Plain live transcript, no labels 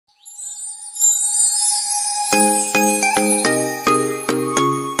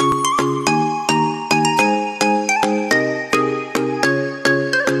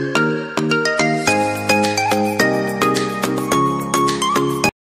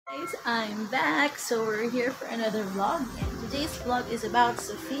welcome back. So we're here for another vlog, and today's vlog is about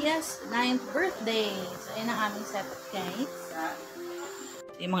Sophia's 9th birthday. So ayan ang aming setup, guys.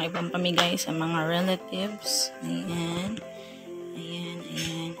 Yung mga ibang pamigay sa mga relatives. Ayan.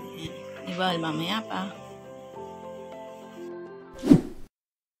 Diba, mamaya pa.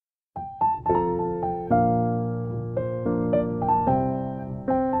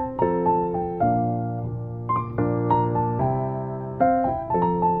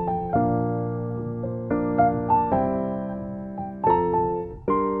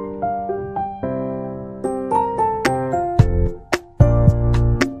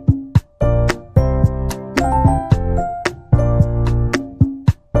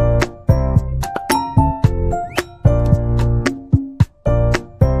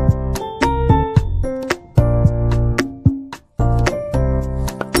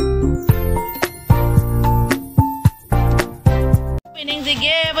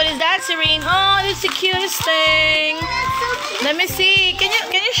 Serene, oh, it's the cutest thing. Let me see. Can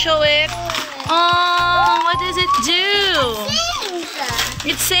you show it? Oh, what does it do?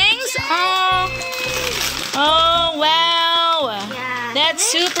 It sings. Oh, wow. That's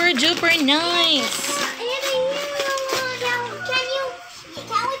super duper nice.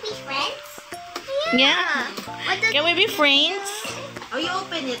 Can we be friends? Yeah. Can we be friends? Oh, you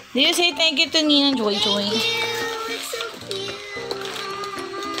open it. Do you say thank you to Nina Joy Joy?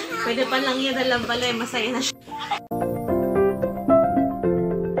 Pwede pa lang yan alam pala, masaya na siya.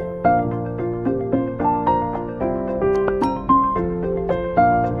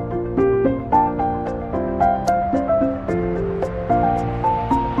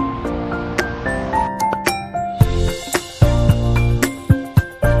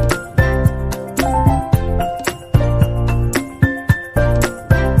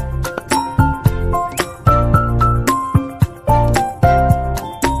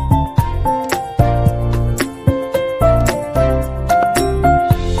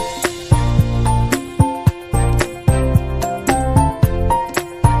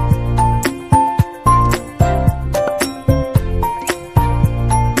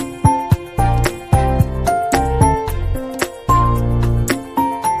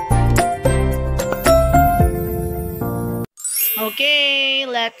 Okay,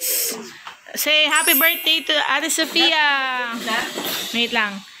 let's say happy birthday to Ate Sophia. Wait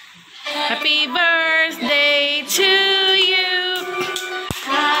lang. Happy birthday to you.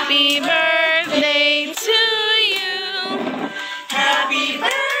 Happy birthday to you. Happy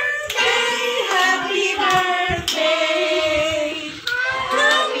birthday, happy birthday.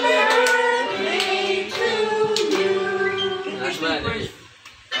 Happy birthday to you.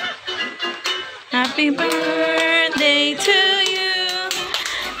 Happy birthday to you.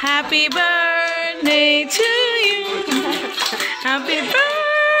 Happy birthday to you. Happy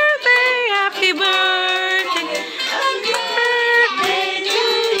birthday, happy birthday. Happy birthday to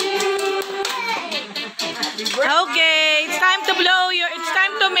you. Okay, it's time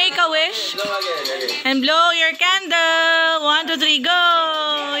to make a wish. And blow your candle. 1, 2, 3,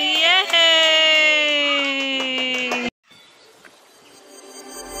 go. Yay!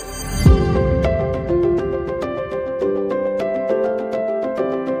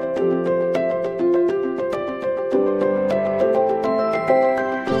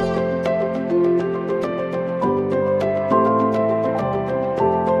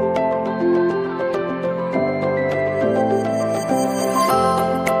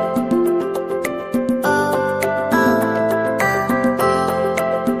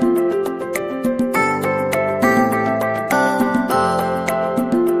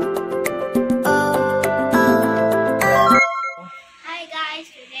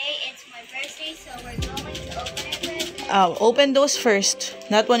 Oh, open those first.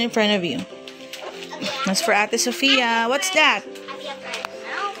 That one in front of you. That's for Ate Sophia. What's that?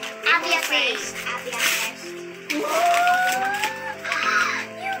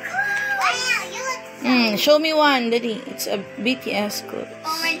 Show me one, Daddy. It's a BTS clothes.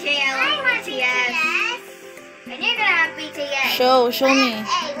 Oh my God, I love BTS. And you're gonna have BTS. Show me.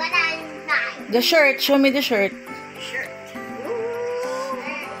 Hey, what I'm not. The shirt. Show me the shirt.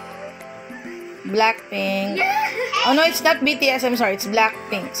 Blackpink. Oh no, it's not BTS. I'm sorry. It's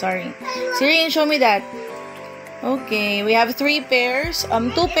Blackpink. Sorry. Serene, show me that. Okay, we have 3 pairs.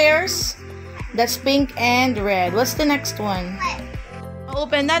 2 pairs. That's pink and red. What's the next one?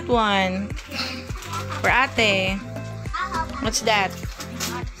 Open that one. For Ate. What's that?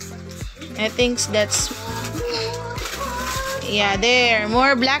 I think that's... Yeah, there.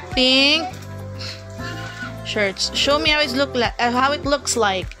 More Blackpink shirts. Show me how it looks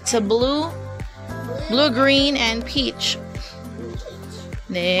like. It's a blue, green, and peach.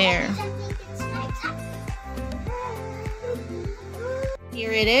 There.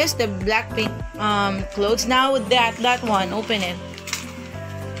 Here it is, the Blackpink clothes. Now with that one, open it.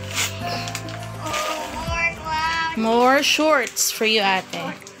 More shorts for you, ate.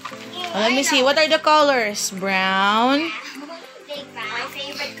 Let me see. What are the colors? Brown. My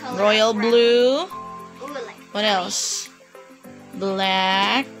favorite color. Royal blue. Ooh, like What else?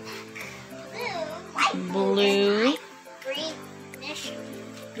 Black. Blue. greenish.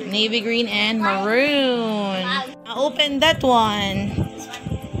 Navy green and maroon. Now open that one.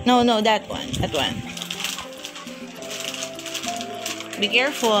 No, that one. That one. Be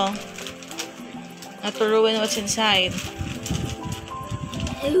careful. Not to ruin what's inside.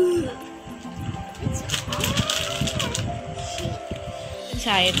 Ooh.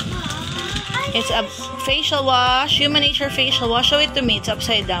 Inside. It's a facial wash. Human Nature facial wash. Show it to me. It's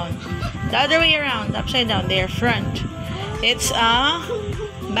upside down. The other way around. Upside down. There, front. It's a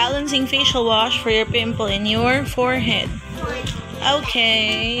balancing facial wash for your pimple in your forehead.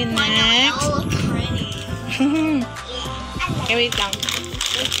 Okay, next. Oh, pretty. Okay, wait lang.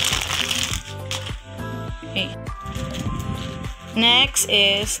 Okay. Next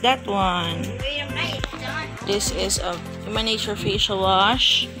is that one. Wait a minute, it's done. This is a Human Nature facial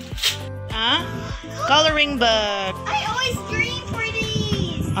wash. Coloring book. I always dream for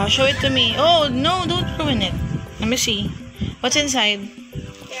these. Oh, show it to me. Oh, no, don't ruin it. Let me see. What's inside?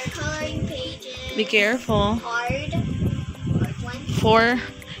 They're coloring pages. Be careful. Hard one.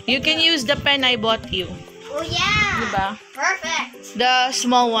 You can use the pen I bought you. Oh yeah. Diba? Perfect. The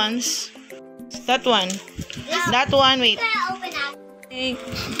small ones. That one. That one, wait. I'm gonna open up. Okay.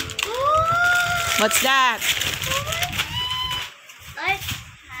 What's that?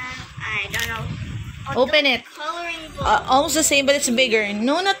 I don't know. Open it. Coloring book. Almost the same, but it's bigger.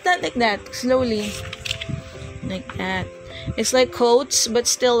 No, not that like that. Slowly. Like that. It's like coats, but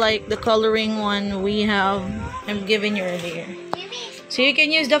still like the coloring one we have. I'm giving you earlier. So you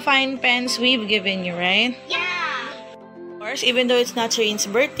can use the fine pens we've given you, right? Yeah. Of course, even though it's not Serene's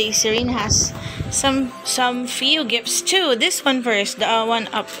birthday, Serene has some few gifts too. This one first, the one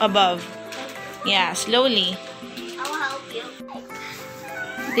up above. Yeah, slowly. I'll help you.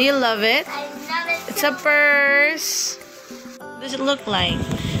 Do you love it? I love it. It's a purse. What does it look like?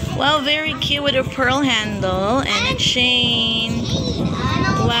 Well, very cute with a pearl handle and a chain.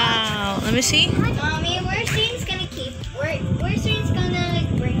 Wow. Let me see. Mommy, where's Shane's gonna keep? Where's Shane's gonna like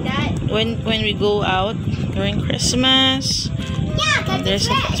bring that? When we go out during Christmas, Yeah, cause there's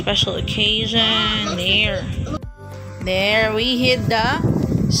it's a red. special occasion. There we hid the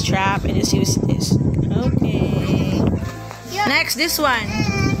strap and just use this. Okay. Yeah. Next, this one.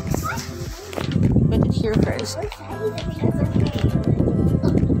 Put it here first. Hey,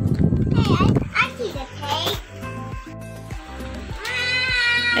 I see the cake.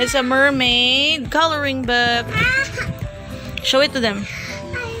 It's a mermaid coloring book. Show it to them.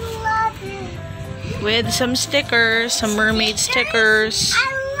 I love it. With some stickers, some mermaid stickers.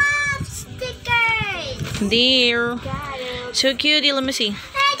 I love stickers. There. Got it. So cutie. Let me see.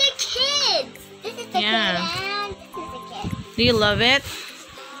 Hey, the kids. This is the Yeah. kid and this is the kid. Do you love it?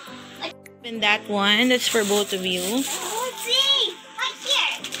 And that one, that's for both of you. Oh, see, right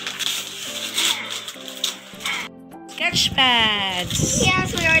here. Sketch pads.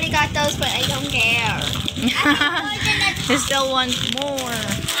 Yes, we already got those, but I don't care. You still want more.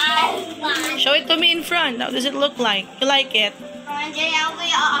 I want. Show it to me in front. How does it look like? You like it? I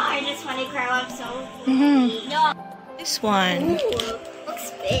just want to grow up so. No. This one. Ooh,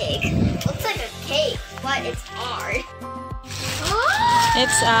 looks big. Looks like a cake, but it's hard.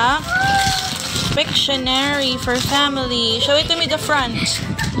 It's a Pictionary for family. Show it to me the front.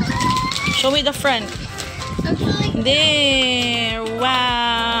 Show me the front. There.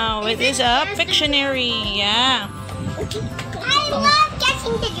 Wow. It is a Pictionary. Yeah. I love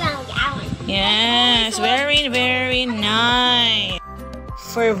getting the drum going. Yes. Very, very nice.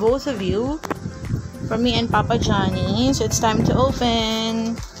 For both of you, for me and Papa Johnny, so it's time to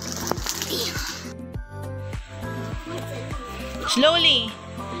open. Slowly.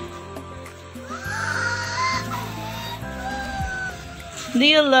 Do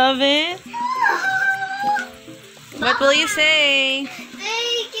you love it? What will you say?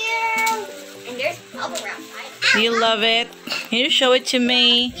 Thank you. And there's bubble wrap. Do you love it? Can you show it to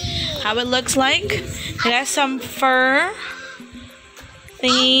me? How it looks like? It has some fur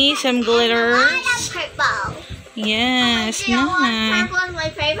thingy, some glitters. I love purple. Yes, You know what? nice. Purple is my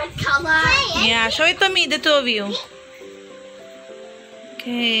favorite color. Yeah, show it to me, the two of you.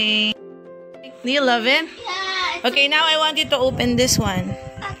 Okay. Do you love it? Yeah. Okay, now I want you to open this one.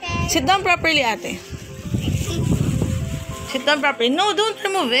 Okay. Sit down properly, ate. Sit down properly. No, don't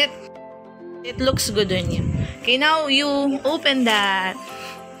remove it. It looks good on you. Okay, now you open that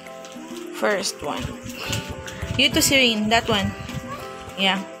first one. You to Serene, that one.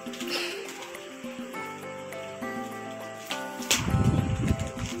 Yeah.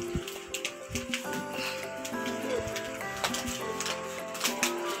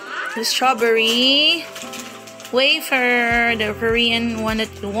 The strawberry wafer, the Korean one that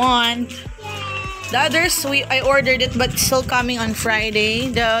you want. The others, I ordered it, but still coming on Friday.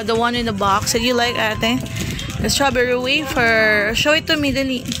 The one in the box that you like, ate. The strawberry wafer. Show it to me,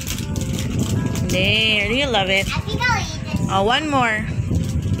 dali. There, you love it. I think I'll eat this. Oh, one more.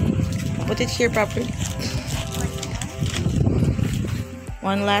 Put it here properly.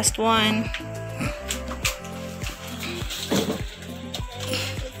 One last one.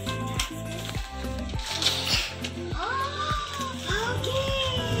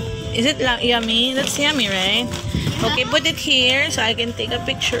 Is it yummy? That's yummy, right? Okay, put it here so I can take a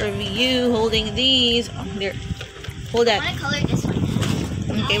picture of you holding these. Oh, there. Hold I that. want to color this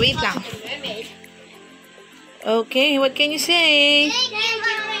one. Okay, wait lang. Mermaid. Okay, what can you say? Thank you,